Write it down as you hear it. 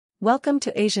Welcome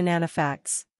to Asian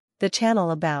Anifacts, the channel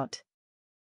about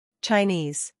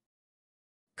Chinese,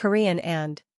 Korean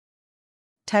and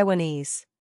Taiwanese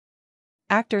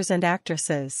actors and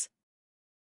actresses.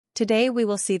 Today we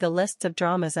will see the lists of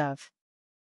dramas of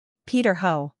Peter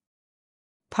Ho.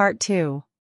 Part 2.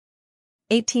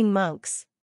 18 Monks.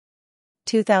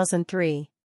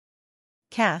 2003.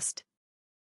 Cast: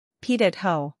 Peter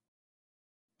Ho,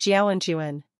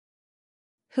 Jiaowenjuan,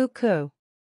 Hu Ku,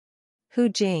 Hu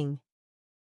Jing,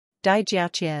 Dai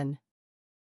Jiaqian,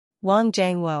 Wang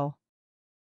Jiangwo.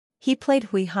 He played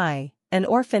Hui Hai, an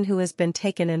orphan who has been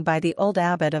taken in by the old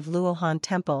abbot of Luohan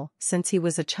Temple since he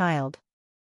was a child.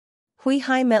 Hui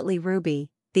Hai met Li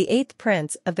Ruby, the eighth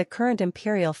prince of the current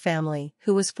imperial family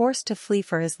who was forced to flee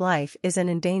for his life is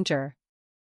in danger.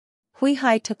 Hui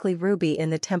Hai took Li Ruby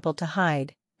in the temple to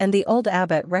hide, and the old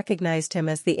abbot recognized him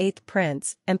as the eighth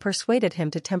prince and persuaded him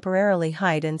to temporarily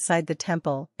hide inside the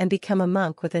temple and become a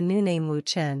monk with a new name Wu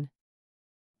Chen.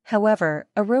 However,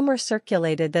 a rumor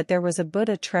circulated that there was a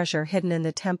Buddha treasure hidden in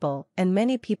the temple and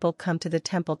many people come to the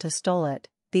temple to steal it.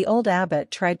 The old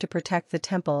abbot tried to protect the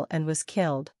temple and was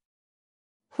killed.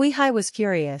 Hui Hai was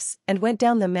furious and went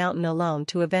down the mountain alone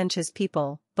to avenge his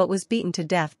people, but was beaten to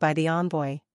death by the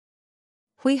envoy.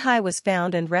 Hui Hai was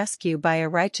found and rescued by a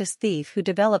righteous thief who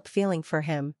developed feeling for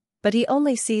him, but he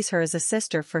only sees her as a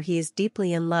sister for he is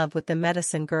deeply in love with the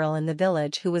medicine girl in the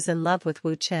village who was in love with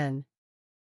Wu Chen.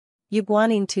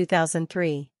 Guanyin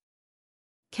 2003.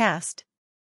 Cast: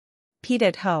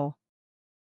 Peter Ho,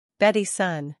 Betty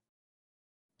Sun,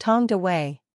 Tong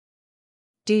Dewei,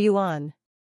 Du Yuan,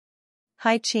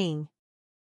 Hai Qing,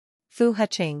 Fu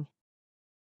Heching.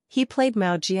 He played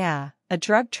Mao Jia, a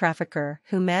drug trafficker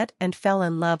who met and fell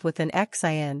in love with an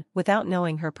Xian without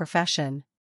knowing her profession.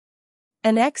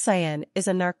 An Xian is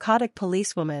a narcotic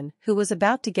policewoman who was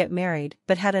about to get married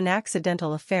but had an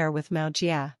accidental affair with Mao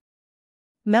Jia.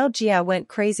 Mao Jia went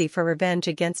crazy for revenge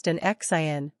against an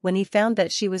Xian when he found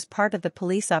that she was part of the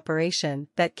police operation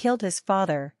that killed his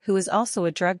father, who is also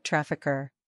a drug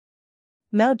trafficker.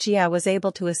 Mao Jia was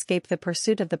able to escape the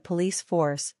pursuit of the police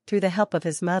force through the help of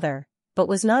his mother, but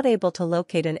was not able to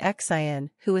locate an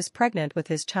Xian who was pregnant with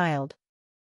his child.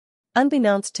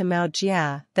 Unbeknownst to Mao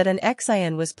Jia that an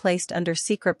Xian was placed under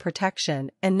secret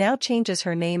protection and now changes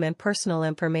her name and personal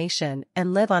information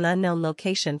and live on unknown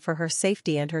location for her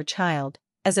safety and her child,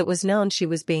 as it was known she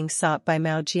was being sought by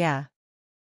Mao Jia.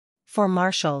 For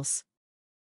Marshals.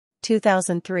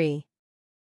 2003.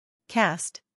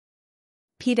 Cast: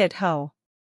 Peter Ho,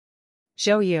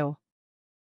 Zhou Yu,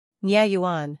 Nia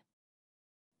Yuan,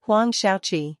 Huang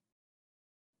Xiaoqi,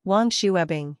 Wang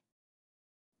Xuebing,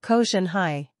 Ko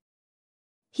Zhenhai.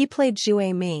 He played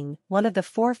Zhu Ming, one of the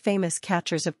four famous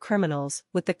catchers of criminals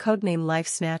with the codename Life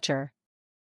Snatcher.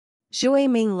 Zhu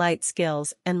Ming's light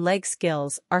skills and leg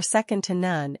skills are second to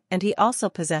none, and he also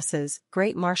possesses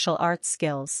great martial arts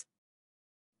skills.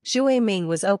 Zhu Ming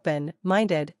was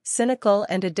open-minded, cynical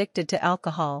and addicted to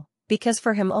alcohol, because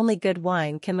for him only good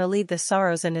wine can relieve the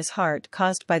sorrows in his heart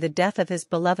caused by the death of his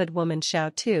beloved woman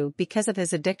Xiao Tu. Because of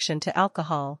his addiction to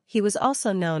alcohol, he was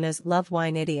also known as Love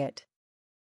Wine Idiot.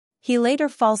 He later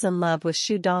falls in love with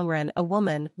Xu Dongren, a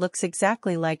woman looks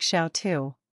exactly like Xiao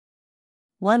Tu.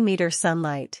 1 Meter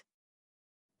Sunlight.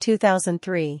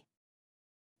 2003.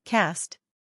 Cast: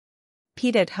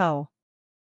 Peter Ho,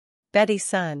 Betty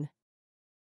Sun,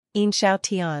 Yin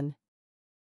Xiaotian,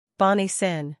 Bonnie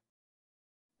Sin,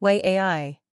 Wei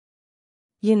Ai,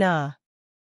 Yuna.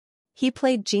 He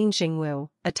played Jin Jingwu,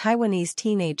 a Taiwanese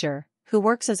teenager who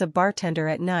works as a bartender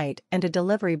at night and a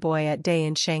delivery boy at day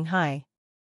in Shanghai.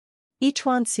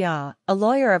 Yichuan Xia, a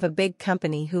lawyer of a big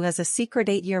company who has a secret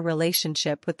 8-year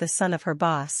relationship with the son of her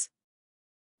boss.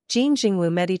 Jin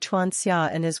Jingwu met Yichuan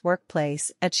Xia in his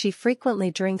workplace as she frequently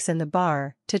drinks in the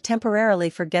bar to temporarily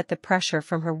forget the pressure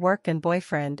from her work and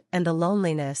boyfriend and the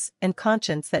loneliness and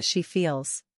conscience that she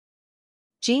feels.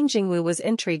 Jin Jingwu was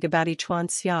intrigued about Yichuan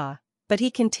Xia, but he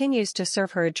continues to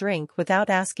serve her a drink without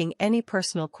asking any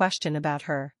personal question about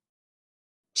her.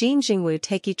 Jin Jingwu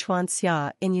take Yichuan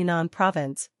Xia in Yunnan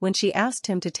province when she asked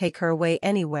him to take her away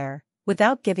anywhere,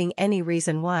 without giving any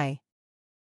reason why.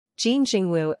 Jin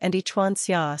Jingwu and Yichuan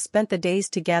Xia spent the days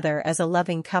together as a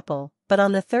loving couple, but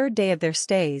on the third day of their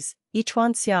stays,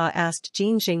 Yichuan Xia asked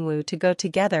Jin Jingwu to go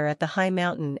together at the high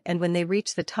mountain, and when they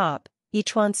reached the top,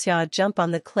 Yichuan Xia jumped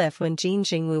on the cliff when Jin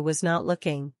Jingwu was not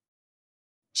looking.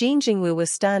 Jin Jingwu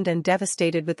was stunned and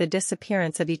devastated with the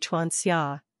disappearance of Yichuan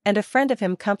Xia, and a friend of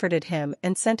him comforted him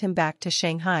and sent him back to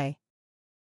Shanghai.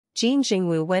 Jin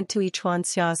Jingwu went to Yichuan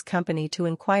Xia's company to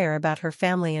inquire about her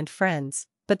family and friends,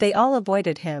 but they all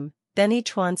avoided him. Then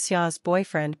Yichuan Xia's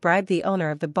boyfriend bribed the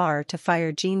owner of the bar to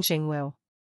fire Jin Jingwu.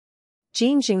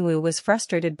 Jin Jingwu was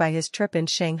frustrated by his trip in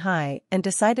Shanghai and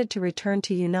decided to return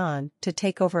to Yunnan to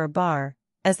take over a bar,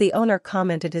 as the owner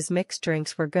commented his mixed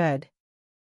drinks were good.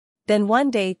 Then one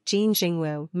day Jin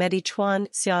Jingwu met Yichuan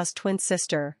Xiao's twin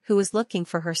sister who was looking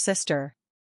for her sister.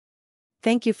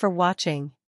 Thank you for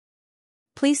watching.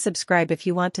 Please subscribe if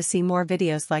you want to see more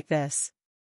videos like this.